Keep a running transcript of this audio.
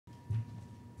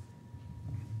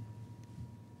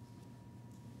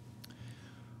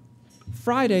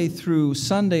Friday through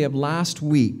Sunday of last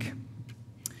week,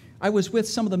 I was with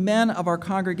some of the men of our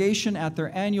congregation at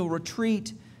their annual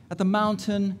retreat at the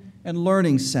Mountain and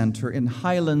Learning Center in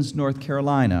Highlands, North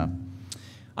Carolina.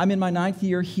 I'm in my 9th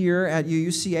year here at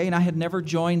UUCA, and I had never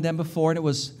joined them before, and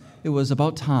it was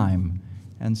about time.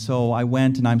 And so I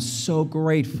went, and I'm so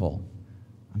grateful.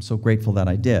 I'm so grateful that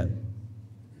I did.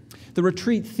 The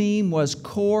retreat theme was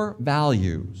core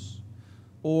values,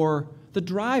 or the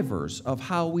drivers of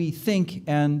how we think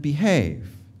and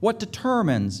behave, what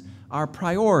determines our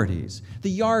priorities, the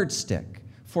yardstick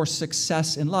for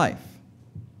success in life.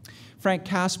 Frank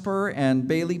Casper and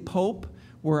Bailey Pope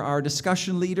were our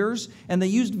discussion leaders, and they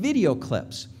used video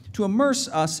clips to immerse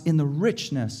us in the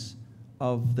richness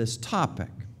of this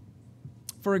topic.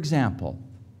 For example,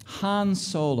 Han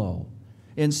Solo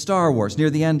in Star Wars, near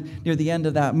the end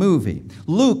of that movie.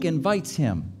 Luke invites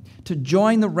him to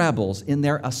join the rebels in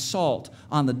their assault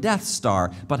on the Death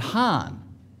Star, but Han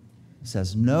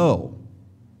says no.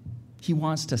 He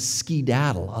wants to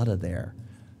skedaddle out of there.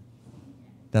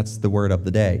 That's the word of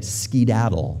the day,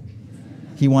 skedaddle.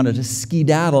 He wanted to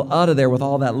skedaddle out of there with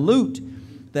all that loot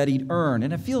that he'd earned.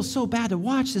 And it feels so bad to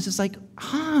watch this. It's like,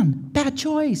 Han, bad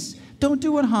choice. Don't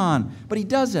do it, Han. But he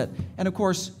does it. And of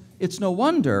course, it's no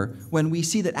wonder when we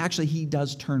see that actually he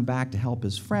does turn back to help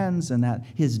his friends and that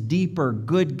his deeper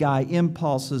good guy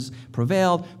impulses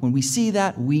prevailed. When we see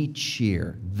that, we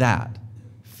cheer. That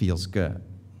feels good.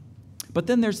 But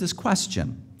then there's this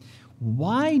question.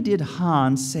 Why did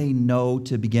Han say no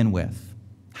to begin with?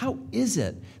 How is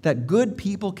it that good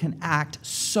people can act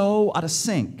so out of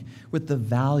sync with the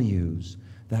values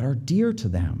that are dear to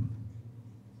them?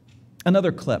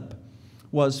 Another clip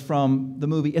was from the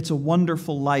movie It's a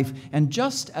Wonderful Life. And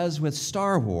just as with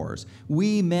Star Wars,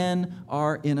 we men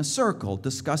are in a circle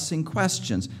discussing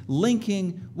questions,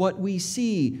 linking what we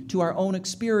see to our own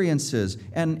experiences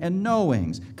and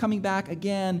knowings, coming back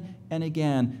again and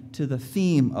again to the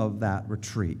theme of that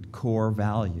retreat, core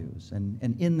values.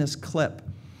 And in this clip,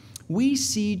 we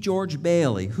see George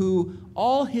Bailey, who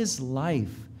all his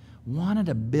life wanted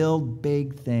to build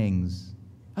big things.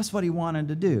 That's what he wanted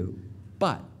to do.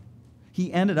 But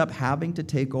he ended up having to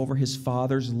take over his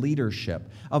father's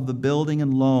leadership of the building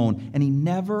and loan, and he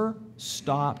never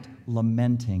stopped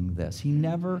lamenting this. He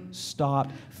never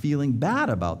stopped feeling bad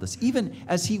about this, even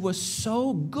as he was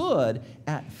so good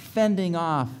at fending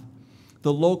off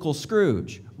the local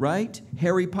Scrooge, right?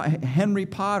 Henry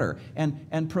Potter,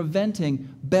 and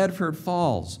preventing Bedford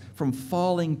Falls from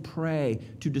falling prey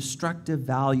to destructive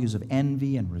values of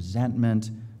envy and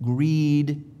resentment,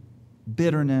 greed,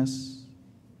 bitterness.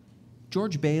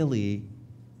 George Bailey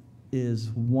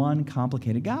is one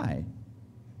complicated guy.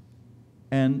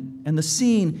 And the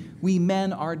scene we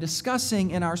men are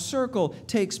discussing in our circle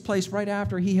takes place right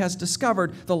after he has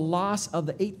discovered the loss of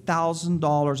the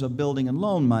 $8,000 of building and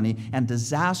loan money, and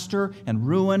disaster and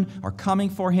ruin are coming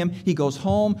for him. He goes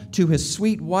home to his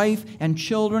sweet wife and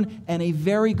children, and a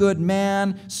very good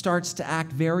man starts to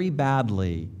act very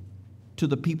badly to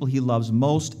the people he loves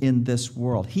most in this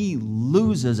world. He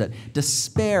loses it.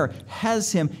 Despair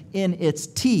has him in its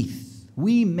teeth.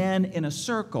 We men in a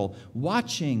circle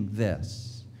watching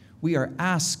this, we are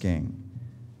asking,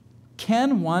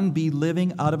 can one be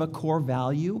living out of a core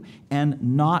value and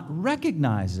not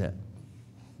recognize it?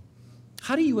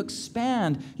 How do you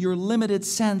expand your limited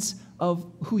sense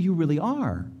of who you really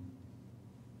are?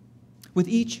 With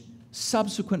each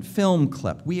subsequent film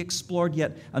clip, we explored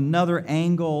yet another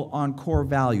angle on core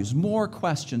values, more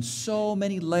questions, so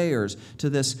many layers to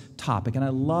this topic, and I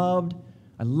loved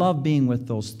being with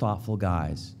those thoughtful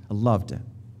guys. I loved it.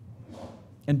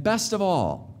 And best of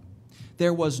all,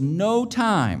 there was no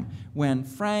time when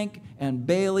Frank and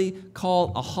Bailey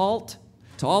called a halt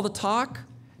to all the talk,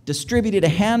 distributed a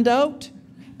handout,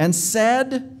 and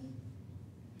said,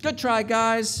 "Good try,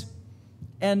 guys.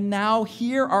 And now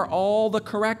here are all the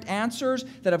correct answers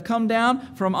that have come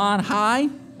down from on high,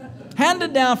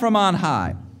 handed down from on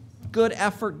high. Good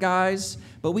effort, guys,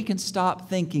 but we can stop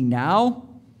thinking now.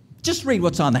 Just read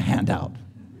what's on the handout."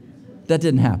 That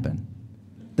didn't happen.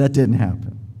 That didn't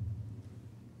happen.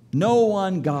 No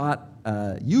one got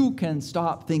 "you can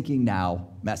stop thinking now"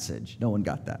 message. No one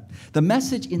got that. The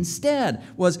message instead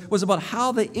was about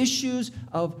how the issue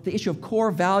of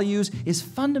core values is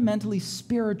fundamentally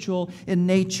spiritual in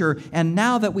nature. And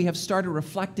now that we have started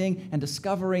reflecting and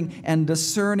discovering and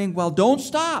discerning, well, don't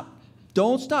stop.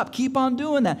 Don't stop. Keep on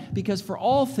doing that. Because for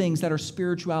all things that are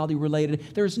spirituality related,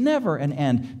 there's never an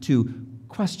end to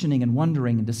questioning and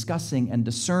wondering and discussing and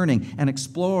discerning and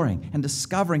exploring and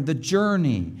discovering. The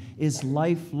journey is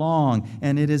lifelong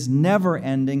and it is never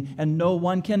ending, and no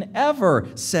one can ever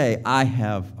say, "I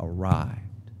have arrived."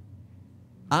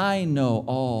 I know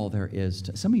all there is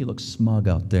to. Some of you look smug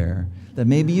out there that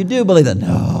maybe you do believe that.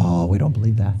 No, we don't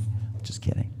believe that. Just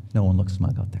kidding. No one looks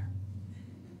smug out there.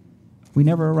 We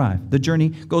never arrive. The journey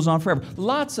goes on forever.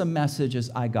 Lots of messages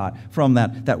I got from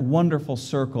that wonderful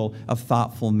circle of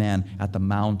thoughtful men at the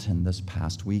mountain this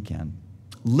past weekend.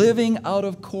 Living out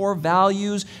of core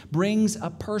values brings a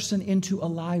person into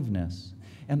aliveness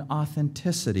and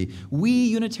authenticity. We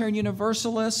Unitarian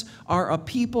Universalists are a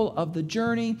people of the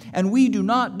journey, and we do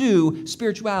not do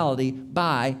spirituality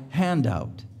by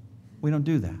handout. We don't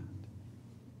do that.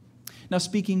 Now,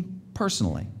 speaking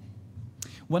personally,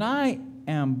 when I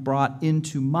am brought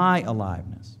into my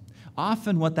aliveness,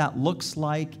 often what that looks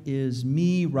like is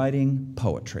me writing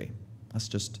poetry. That's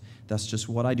just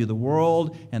what I do. The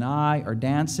world and I are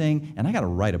dancing, and I got to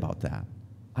write about that.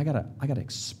 I got to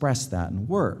express that in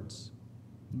words.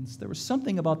 And there was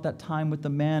something about that time with the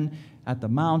men at the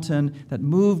mountain that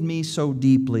moved me so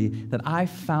deeply that I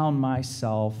found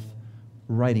myself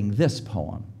writing this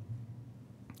poem.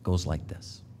 It goes like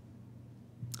this.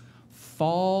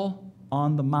 Fall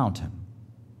on the mountain.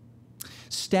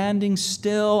 Standing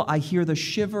still, I hear the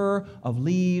shiver of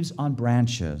leaves on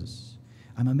branches.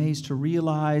 I'm amazed to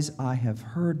realize I have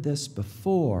heard this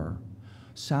before.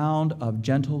 Sound of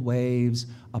gentle waves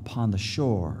upon the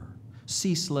shore.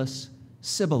 Ceaseless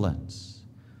sibilance.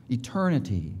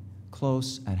 Eternity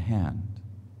close at hand.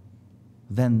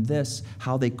 Then this,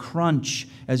 how they crunch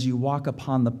as you walk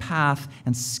upon the path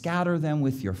and scatter them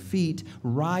with your feet.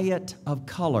 Riot of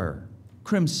color,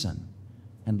 crimson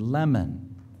and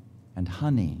lemon and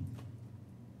honey.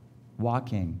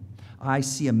 Walking, I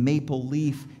see a maple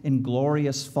leaf in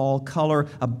glorious fall color,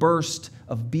 a burst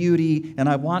of beauty, and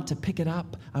I want to pick it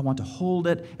up. I want to hold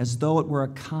it as though it were a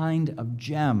kind of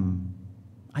gem.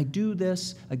 I do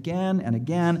this again and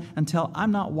again until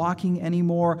I'm not walking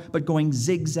anymore, but going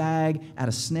zigzag at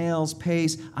a snail's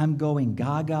pace. I'm going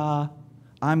gaga.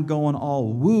 I'm going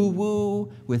all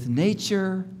woo-woo with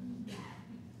nature.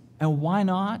 And why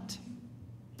not?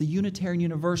 The Unitarian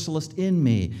Universalist in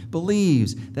me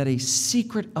believes that a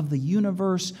secret of the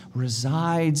universe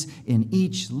resides in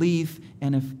each leaf,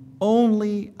 and if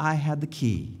only I had the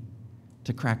key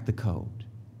to crack the code.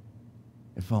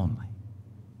 If only.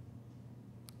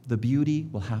 The beauty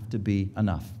will have to be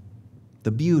enough.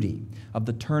 The beauty of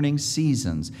the turning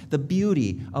seasons, the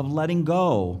beauty of letting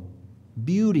go,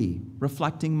 beauty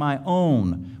reflecting my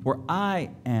own, where I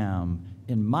am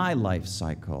in my life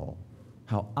cycle.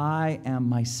 How I am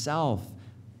myself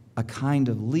a kind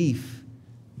of leaf,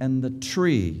 and the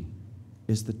tree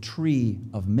is the tree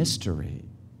of mystery.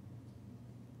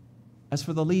 As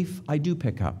for the leaf, I do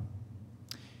pick up.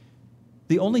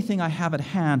 The only thing I have at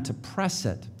hand to press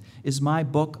it is my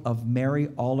book of Mary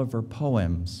Oliver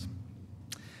poems.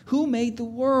 Who made the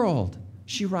world?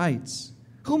 She writes.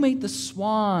 Who made the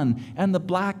swan and the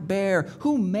black bear?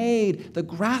 Who made the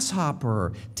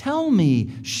grasshopper? Tell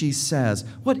me, she says,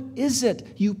 what is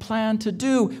it you plan to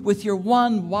do with your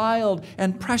one wild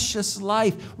and precious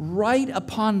life? Right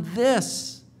upon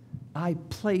this, I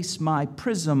place my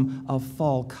prism of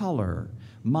fall color,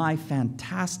 my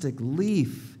fantastic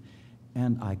leaf,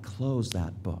 and I close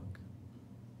that book.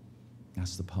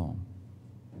 That's the poem.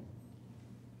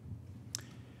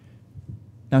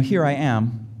 Now here I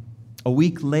am, a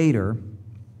week later,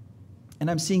 and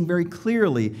I'm seeing very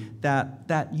clearly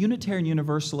that Unitarian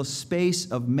Universalist space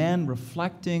of men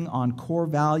reflecting on core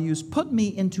values put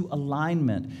me into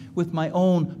alignment with my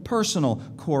own personal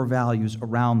core values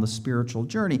around the spiritual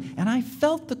journey. And I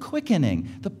felt the quickening.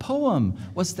 The poem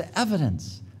was the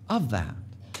evidence of that.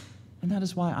 And that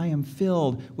is why I am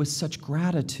filled with such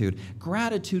gratitude.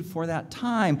 Gratitude for that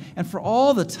time and for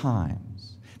all the times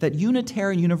that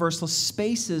Unitarian Universalist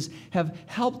spaces have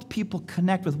helped people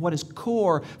connect with what is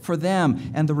core for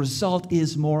them. And the result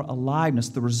is more aliveness.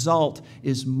 The result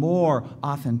is more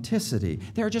authenticity.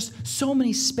 There are just so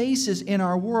many spaces in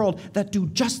our world that do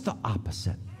just the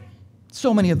opposite.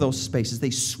 So many of those spaces,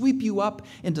 they sweep you up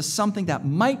into something that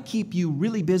might keep you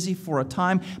really busy for a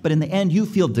time, but in the end, you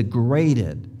feel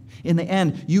degraded. In the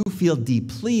end, you feel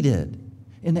depleted.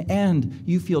 In the end,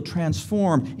 you feel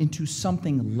transformed into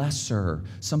something lesser,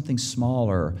 something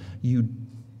smaller. You,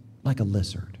 like a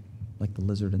lizard, like the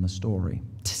lizard in the story.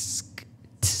 Tisk,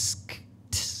 tisk,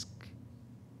 tisk.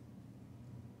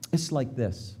 It's like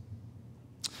this.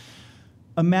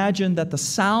 Imagine that the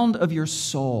sound of your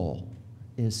soul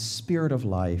is spirit of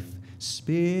life.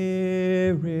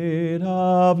 Spirit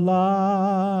of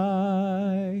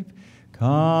life,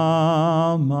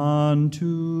 come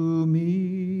unto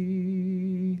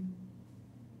me.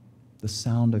 The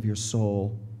sound of your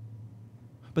soul.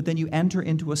 But then you enter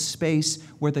into a space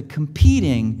where the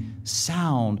competing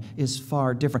sound is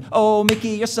far different. Oh,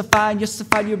 Mickey, you're so fine,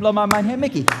 you blow my mind. Hey,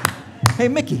 Mickey. Hey,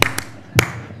 Mickey.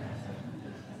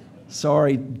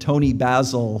 Sorry, Tony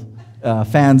Basil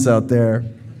fans out there.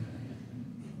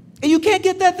 And you can't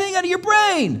get that thing out of your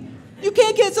brain. You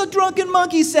can't get some drunken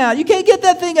monkey sound. You can't get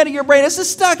that thing out of your brain. It's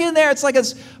just stuck in there. It's like a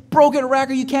broken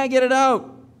record. You can't get it out.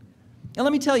 And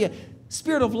let me tell you,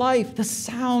 Spirit of life, the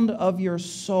sound of your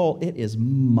soul, it is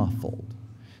muffled.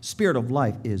 Spirit of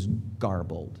life is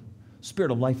garbled.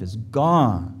 Spirit of life is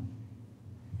gone.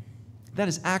 That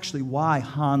is actually why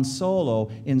Han Solo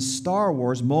in Star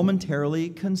Wars momentarily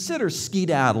considers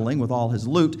skedaddling with all his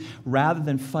loot rather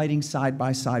than fighting side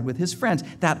by side with his friends.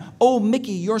 That, "Oh,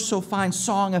 Mickey, you're so fine"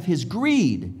 song of his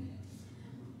greed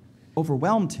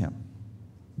overwhelmed him.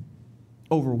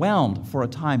 Overwhelmed for a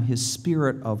time his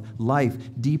spirit of life,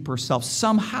 deeper self.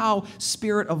 Somehow,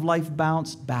 Spirit of life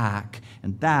bounced back,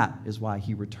 and that is why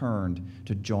he returned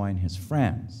to join his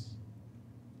friends.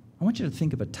 I want you to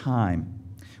think of a time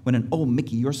when an "Oh,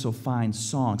 Mickey, you're so fine"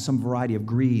 song, some variety of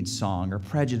greed song or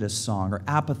prejudice song or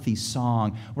apathy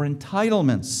song or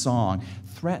entitlement song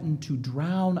threatened to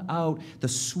drown out the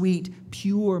sweet,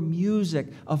 pure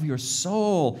music of your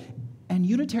soul. And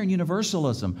Unitarian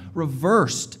Universalism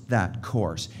reversed that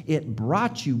course. It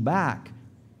brought you back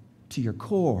to your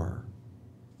core.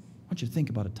 I want you to think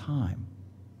about a time.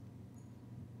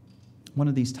 One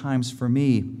of these times for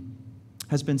me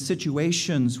has been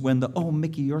situations when the "Oh,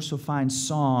 Mickey, you're so fine"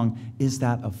 song is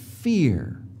that of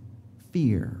fear.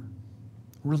 Fear.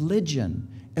 Religion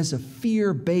as a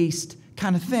fear-based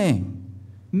kind of thing.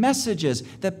 Messages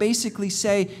that basically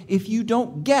say, if you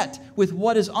don't get with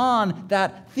what is on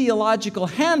that theological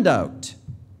handout,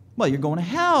 well, you're going to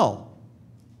hell.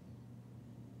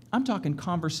 I'm talking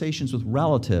conversations with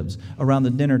relatives around the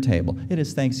dinner table. It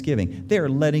is Thanksgiving. They are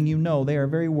letting you know they are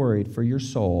very worried for your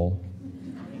soul.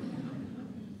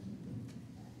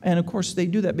 And of course, they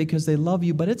do that because they love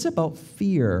you, but it's about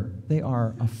fear. They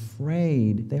are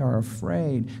afraid. They are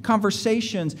afraid.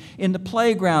 Conversations in the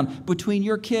playground between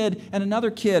your kid and another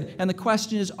kid, and the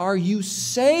question is, are you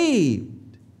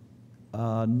saved?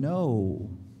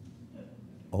 No.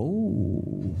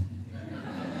 Oh.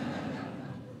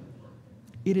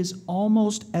 It is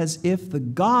almost as if the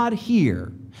God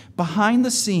here, behind the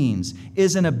scenes,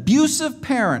 is an abusive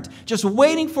parent just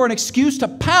waiting for an excuse to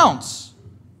pounce.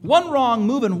 One wrong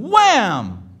move and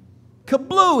wham!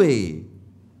 Kablooey!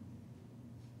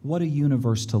 What a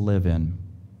universe to live in.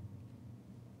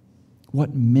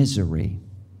 What misery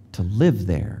to live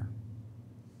there.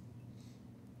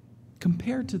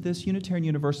 Compared to this, Unitarian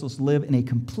Universalists live in a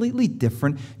completely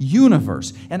different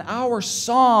universe. And our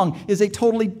song is a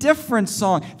totally different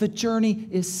song. The journey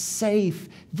is safe.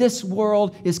 This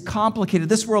world is complicated.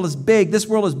 This world is big. This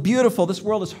world is beautiful. This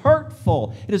world is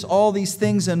hurtful. It is all these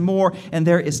things and more. And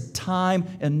there is time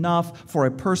enough for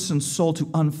a person's soul to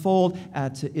unfold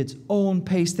at its own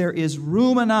pace. There is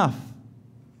room enough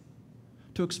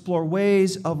to explore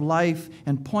ways of life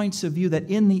and points of view that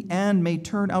in the end may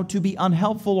turn out to be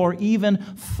unhelpful or even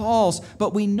false.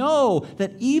 But we know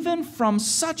that even from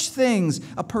such things,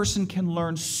 a person can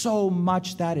learn so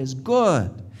much that is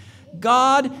good.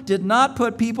 God did not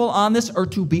put people on this earth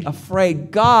to be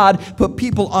afraid. God put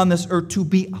people on this earth to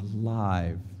be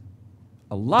alive.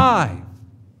 Alive.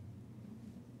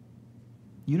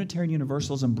 Unitarian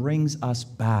Universalism brings us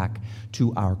back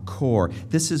to our core.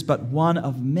 This is but one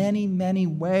of many, many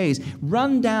ways.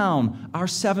 Run down our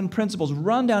 7 principles.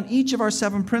 Run down each of our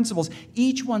 7 principles.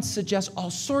 Each one suggests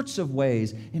all sorts of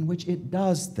ways in which it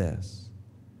does this.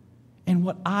 And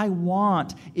what I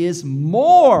want is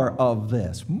more of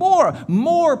this.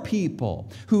 More people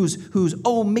whose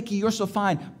 "Oh, Mickey, you're so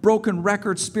fine" broken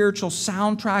record spiritual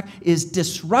soundtrack is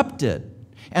disrupted.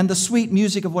 And the sweet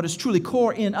music of what is truly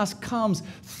core in us comes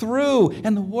through,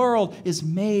 and the world is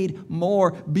made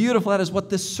more beautiful. That is what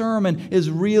this sermon is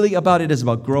really about. It is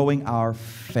about growing our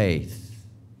faith.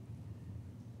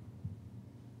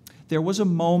 There was a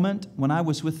moment when I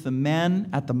was with the men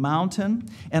at the mountain,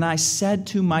 and I said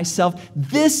to myself,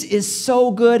 this is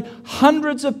so good.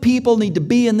 Hundreds of people need to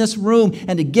be in this room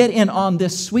and to get in on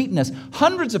this sweetness.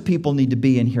 Hundreds of people need to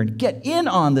be in here and get in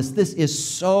on this. This is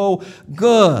so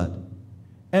good.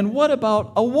 And what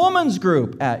about a woman's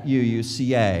group at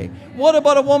UUCA? What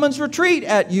about a woman's retreat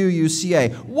at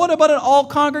UUCA? What about an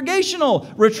all-congregational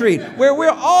retreat where we're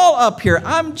all up here?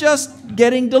 I'm just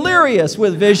getting delirious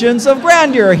with visions of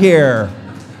grandeur here.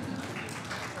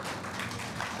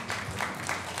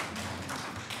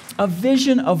 A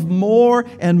vision of more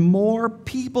and more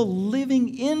people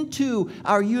living into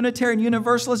our Unitarian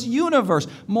Universalist universe.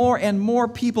 More and more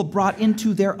people brought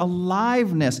into their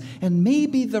aliveness. And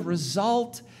maybe the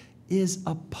result is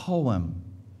a poem.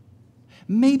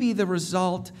 Maybe the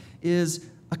result is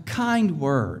a kind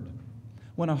word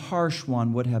when a harsh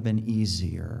one would have been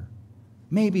easier.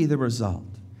 Maybe the result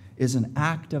is an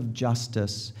act of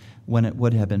justice when it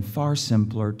would have been far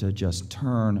simpler to just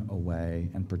turn away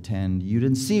and pretend you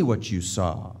didn't see what you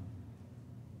saw.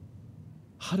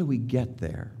 How do we get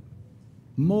there?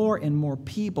 More and more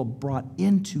people brought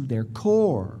into their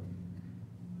core.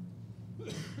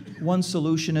 One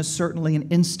solution is certainly an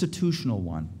institutional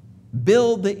one.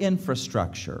 Build the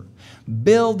infrastructure.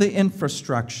 Build the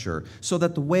infrastructure so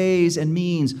that the ways and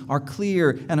means are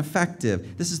clear and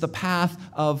effective. This is the path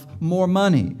of more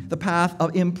money, the path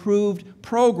of improved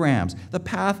programs, the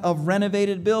path of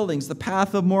renovated buildings, the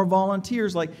path of more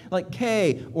volunteers like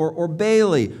Kay or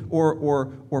Bailey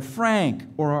or Frank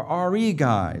or our RE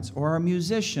guides or our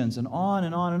musicians, and on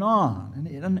and on and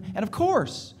on. And of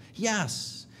course,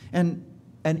 yes, and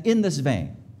in this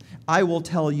vein, I will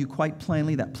tell you quite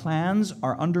plainly that plans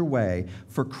are underway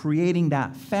for creating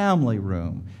that family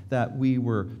room that we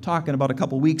were talking about a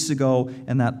couple weeks ago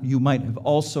and that you might have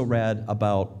also read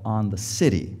about on The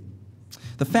City.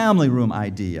 The family room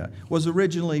idea was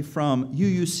originally from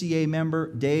UUCA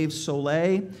member Dave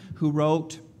Soleil, who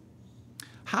wrote,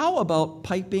 "How about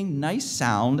piping nice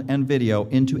sound and video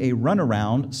into a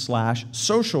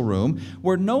runaround/social room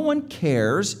where no one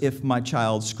cares if my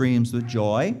child screams with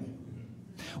joy,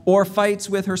 or fights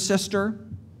with her sister,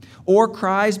 or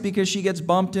cries because she gets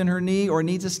bumped in her knee, or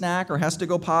needs a snack, or has to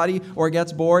go potty, or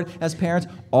gets bored as parents."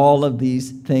 All of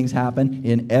these things happen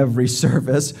in every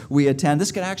service we attend.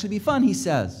 This could actually be fun, he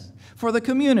says, for the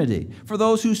community, for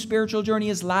those whose spiritual journey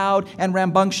is loud and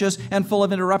rambunctious and full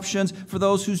of interruptions, for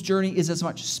those whose journey is as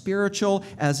much spiritual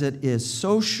as it is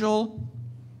social,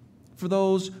 for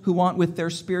those who want with their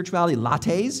spirituality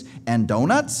lattes and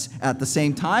donuts at the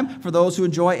same time, for those who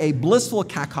enjoy a blissful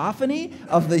cacophony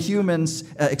of the human's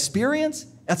experience,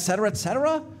 etc.,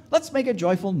 etc. Let's make a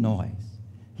joyful noise,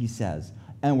 he says.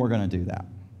 And we're going to do that.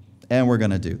 And we're going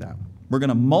to do that. We're going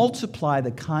to multiply the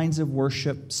kinds of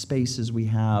worship spaces we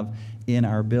have in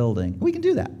our building. We can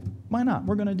do that. Why not?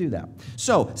 We're going to do that.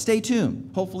 So stay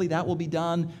tuned. Hopefully that will be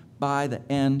done by the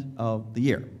end of the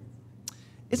year.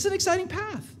 It's an exciting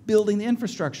path, building the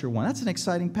infrastructure one. That's an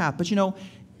exciting path. But you know,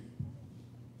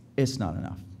 it's not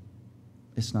enough.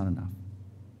 It's not enough.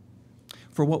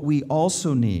 For what we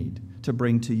also need to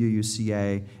bring to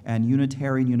UUCA and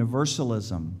Unitarian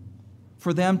Universalism,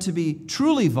 for them to be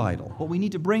truly vital, what we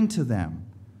need to bring to them,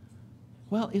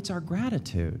 well, it's our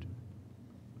gratitude.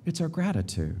 It's our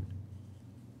gratitude.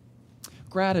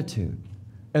 Gratitude,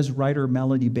 as writer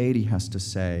Melody Beatty has to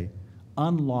say,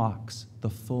 unlocks the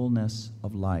fullness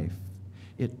of life.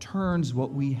 It turns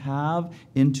what we have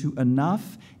into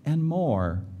enough and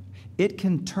more. It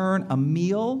can turn a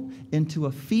meal into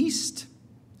a feast,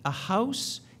 a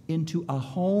house into a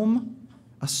home,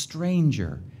 a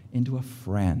stranger into a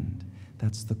friend.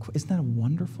 Isn't that a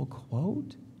wonderful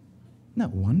quote? Isn't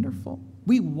that wonderful?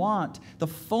 We want the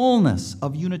fullness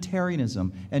of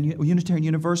Unitarianism and Unitarian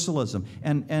Universalism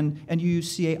and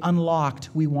UUCA unlocked.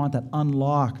 We want that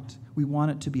unlocked. We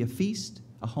want it to be a feast,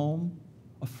 a home,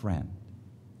 a friend.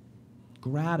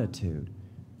 Gratitude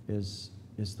is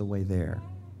the way there.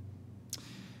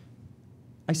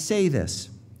 I say this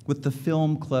with the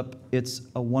film clip, It's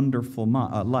a Wonderful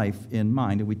Life in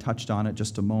mind, and we touched on it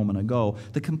just a moment ago.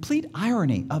 The complete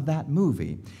irony of that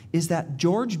movie is that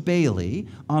George Bailey,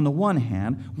 on the one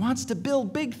hand, wants to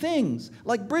build big things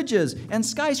like bridges and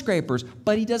skyscrapers,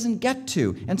 but he doesn't get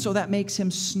to, and so that makes him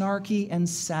snarky and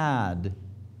sad.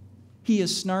 He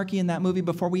is snarky in that movie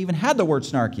before we even had the word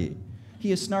snarky.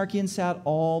 He is snarky and sad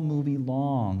all movie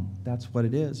long. That's what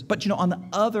it is. But you know, on the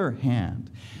other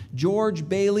hand, George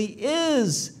Bailey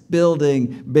is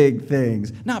building big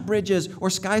things. Not bridges or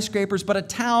skyscrapers, but a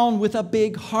town with a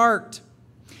big heart.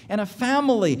 And a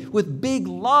family with big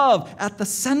love at the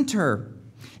center.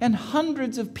 And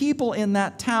hundreds of people in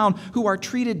that town who are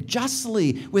treated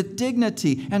justly with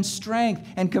dignity and strength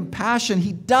and compassion.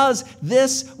 He does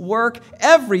this work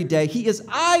every day. He is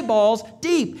eyeballs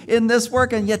deep in this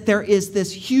work, and yet there is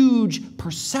this huge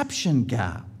perception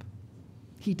gap.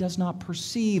 He does not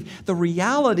perceive the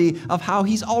reality of how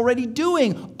he's already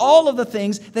doing all of the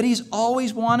things that he's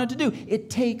always wanted to do.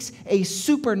 It takes a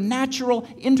supernatural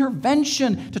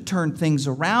intervention to turn things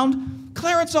around.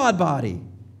 Clarence Oddbody.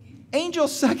 Angel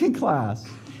second class.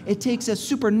 It takes a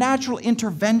supernatural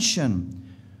intervention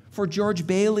for George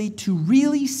Bailey to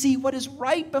really see what is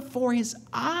right before his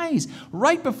eyes,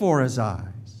 right before his eyes.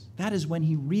 That is when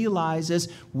he realizes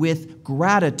with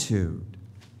gratitude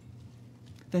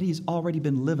that he's already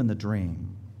been living the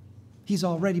dream. He's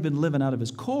already been living out of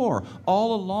his core.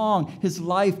 All along, his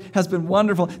life has been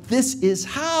wonderful. This is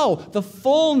how the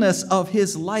fullness of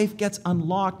his life gets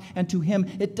unlocked, and to him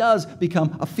it does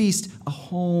become a feast, a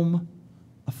home,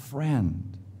 a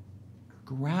friend.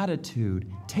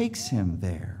 Gratitude takes him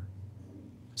there.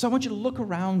 So I want you to look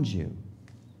around you.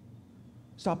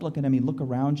 Stop looking at me. Look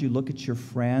around you. Look at your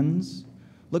friends.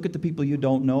 Look at the people you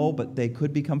don't know, but they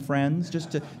could become friends,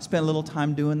 just to spend a little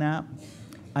time doing that.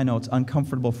 I know it's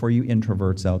uncomfortable for you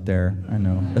introverts out there. I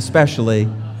know, especially.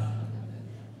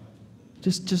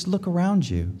 Just look around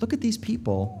you. Look at these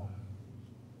people.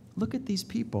 Look at these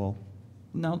people.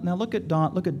 Now look at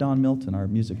Don Milton, our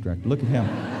music director. Look at him.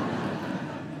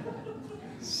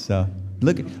 So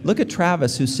look at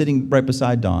Travis, who's sitting right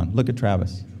beside Don. Look at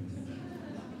Travis.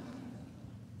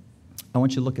 I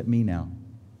want you to look at me now.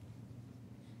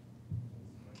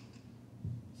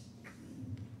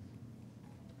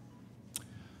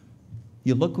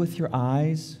 You look with your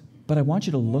eyes, but I want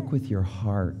you to look with your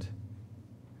heart.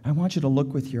 I want you to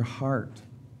look with your heart.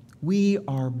 We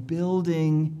are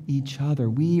building each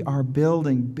other. We are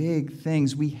building big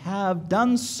things. We have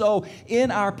done so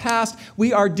in our past.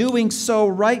 We are doing so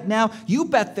right now. You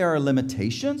bet there are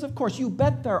limitations, of course. You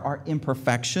bet there are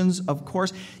imperfections, of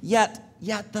course. Yet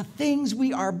the things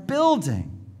we are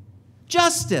building,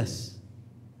 justice,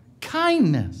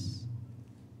 kindness,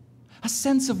 a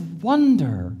sense of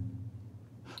wonder,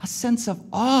 a sense of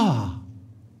awe.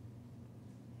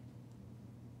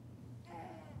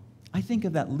 I think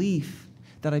of that leaf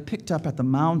that I picked up at the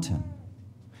mountain.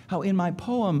 How in my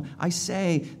poem I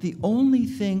say, the only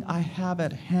thing I have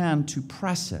at hand to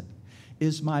press it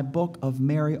is my book of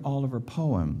Mary Oliver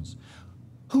poems.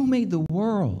 Who made the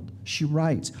world, she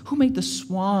writes. Who made the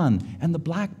swan and the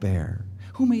black bear?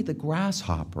 Who made the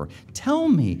grasshopper? Tell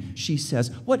me, she says,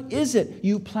 what is it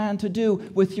you plan to do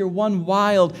with your one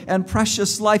wild and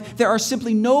precious life? There are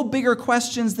simply no bigger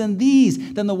questions than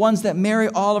these, than the ones that Mary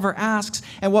Oliver asks,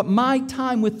 and what my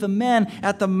time with the men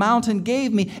at the mountain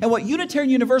gave me, and what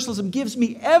Unitarian Universalism gives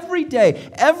me every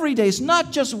day. Every day is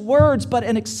not just words, but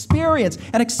an experience,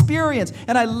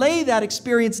 and I lay that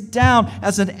experience down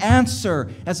as an answer.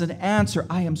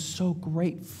 I am so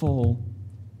grateful.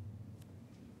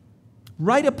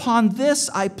 Right upon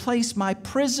this, I place my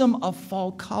prism of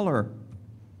fall color,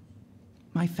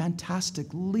 my fantastic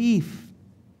leaf,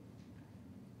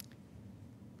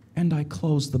 and I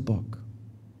close the book.